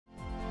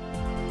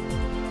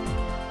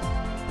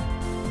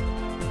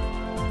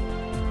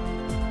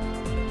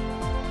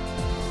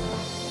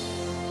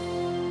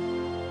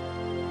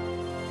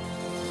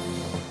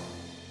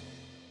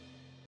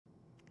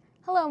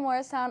Hello,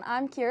 Morristown.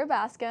 I'm Kira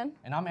Baskin.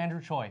 And I'm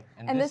Andrew Choi.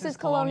 And this is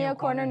Colonial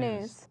Corner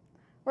News.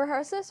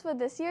 Rehearsals for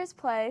this year's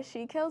play,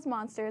 She Kills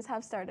Monsters,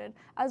 have started,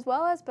 as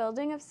well as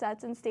building of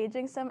sets and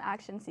staging some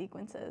action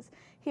sequences.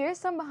 Here's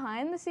some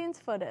behind-the-scenes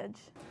footage.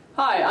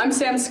 Hi, I'm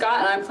Sam Scott,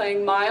 and I'm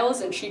playing Miles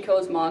in She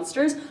Kills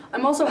Monsters.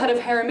 I'm also head of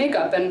hair and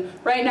makeup, and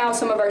right now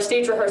some of our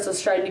stage rehearsals are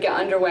starting to get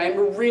underway, and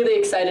we're really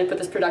excited to put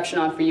this production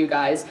on for you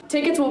guys.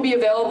 Tickets will be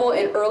available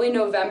in early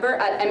November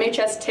at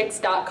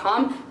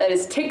mhstix.com. That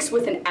is Tix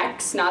with an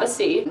X, not a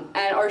C.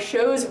 And our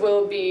shows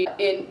will be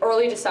in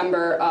early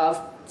December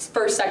of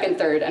 1st, 2nd,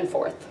 3rd, and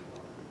 4th.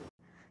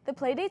 The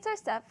playdates are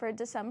set for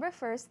December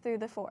 1st through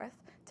the 4th.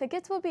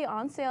 Tickets will be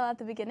on sale at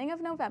the beginning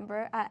of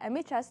November at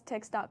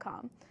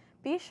mhstix.com.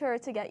 Be sure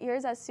to get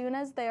yours as soon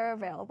as they are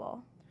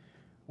available.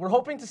 We're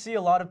hoping to see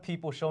a lot of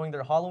people showing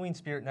their Halloween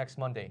spirit next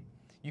Monday.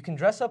 You can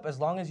dress up as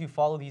long as you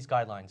follow these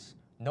guidelines.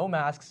 No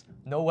masks,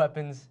 no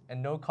weapons,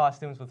 and no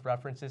costumes with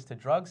references to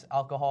drugs,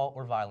 alcohol,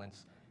 or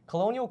violence.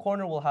 Colonial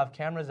Corner will have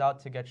cameras out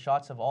to get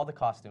shots of all the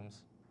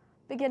costumes.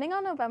 Beginning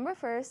on November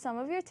 1st, some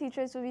of your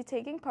teachers will be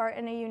taking part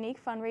in a unique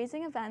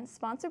fundraising event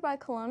sponsored by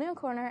Colonial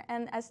Corner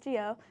and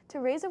SGO to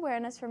raise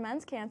awareness for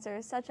men's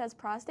cancers such as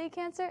prostate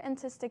cancer and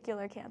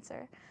testicular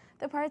cancer.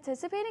 The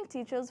participating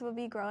teachers will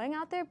be growing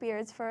out their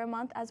beards for a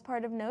month as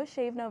part of No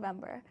Shave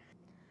November.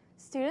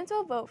 Students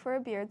will vote for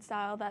a beard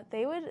style that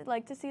they would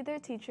like to see their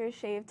teachers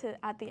shave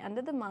at the end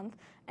of the month,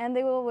 and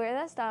they will wear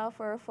that style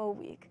for a full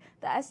week.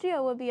 The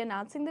SGO will be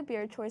announcing the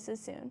beard choices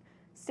soon.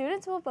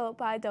 Students will vote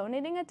by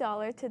donating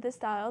 $1 to the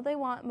style they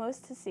want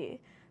most to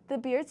see. The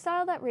beard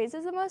style that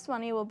raises the most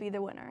money will be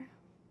the winner.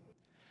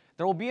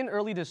 There will be an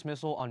early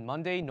dismissal on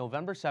Monday,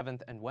 November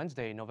 7th and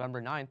Wednesday, November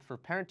 9th for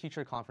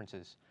parent-teacher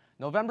conferences.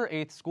 November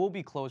 8th, school will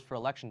be closed for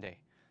Election Day.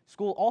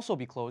 School will also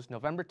be closed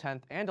November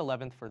 10th and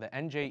 11th for the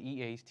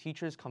NJEA's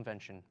Teachers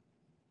Convention.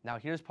 Now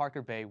here's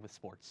Parker Bay with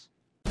sports.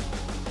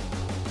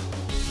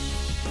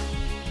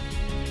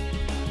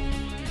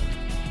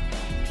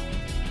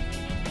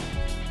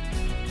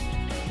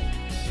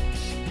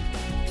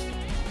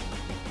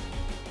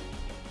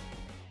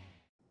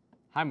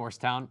 Hi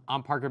Morristown,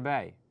 I'm Parker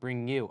Bay,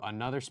 bringing you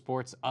another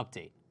sports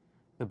update.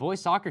 The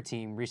boys soccer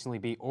team recently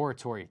beat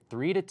Oratory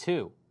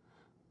 3-2.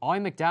 Ollie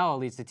McDowell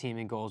leads the team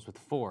in goals with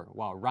 4,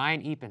 while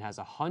Ryan Eapen has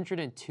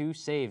 102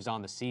 saves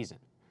on the season.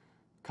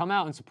 Come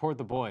out and support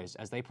the boys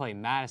as they play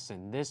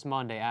Madison this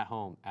Monday at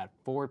home at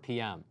 4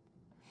 p.m.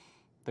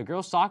 The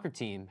girls soccer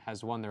team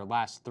has won their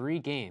last 3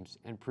 games,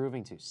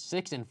 improving to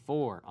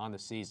 6-4 on the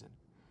season,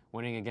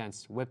 winning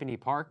against Whippany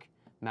Park,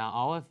 Mount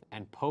Olive,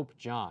 and Pope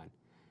John.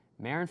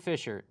 Maren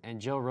Fisher and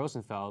Jill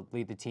Rosenfeld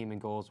lead the team in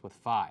goals with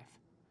 5.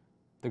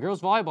 The girls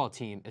volleyball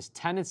team is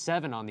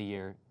 10-7 on the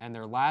year, and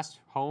their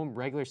last home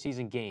regular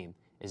season game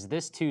is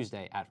this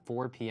Tuesday at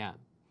 4 p.m.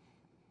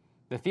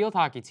 The field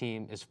hockey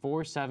team is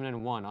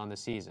 4-7-1 on the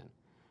season.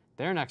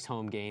 Their next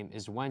home game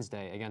is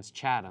Wednesday against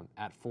Chatham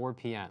at 4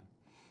 p.m.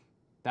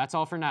 That's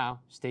all for now.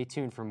 Stay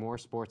tuned for more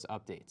sports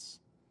updates.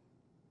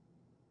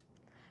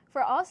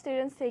 For all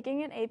students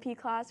taking an AP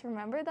class,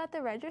 remember that the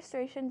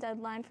registration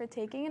deadline for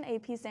taking an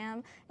AP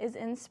exam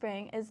in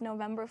spring is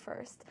November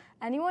 1st.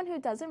 Anyone who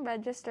doesn't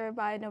register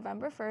by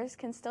November 1st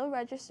can still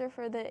register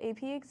for the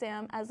AP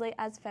exam as late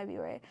as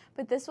February,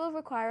 but this will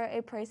require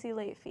a pricey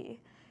late fee.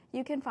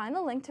 You can find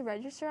the link to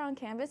register on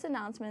campus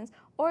announcements,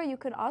 or you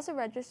can also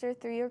register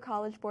through your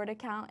College Board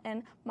account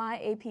in My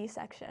AP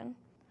section.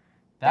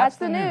 That's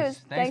the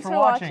news. Thanks for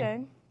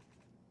watching.